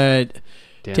 dude.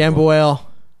 Dan Boyle.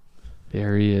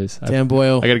 There he is. Dan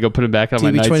Boyle. I got to go put him back on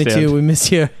my nightstand. TB22, we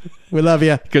miss you. We love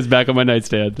you. Goes back on my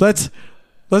nightstand. Let's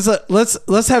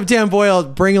have Dan Boyle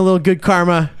bring a little good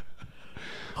karma.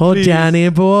 Oh, please. Danny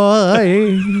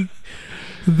boy.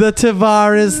 The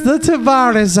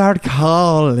Tavares are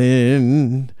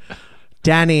calling.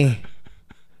 Danny,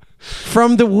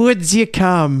 from the woods you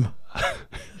come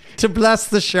to bless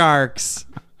the Sharks.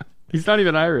 He's not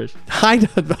even Irish. I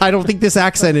don't think this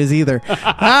accent is either.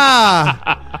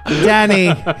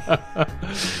 Danny,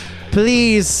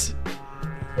 please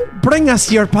bring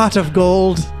us your pot of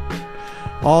gold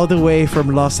all the way from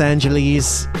Los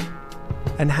Angeles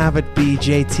and have it be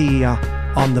JT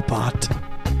on the pot.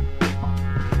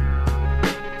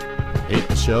 Hate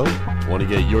the show? Want to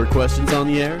get your questions on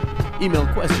the air? Email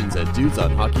questions at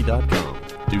dudesonhockey.com.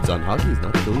 Dudes on Hockey is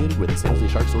not affiliated with the San Jose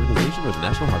Sharks organization or the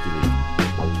National Hockey League.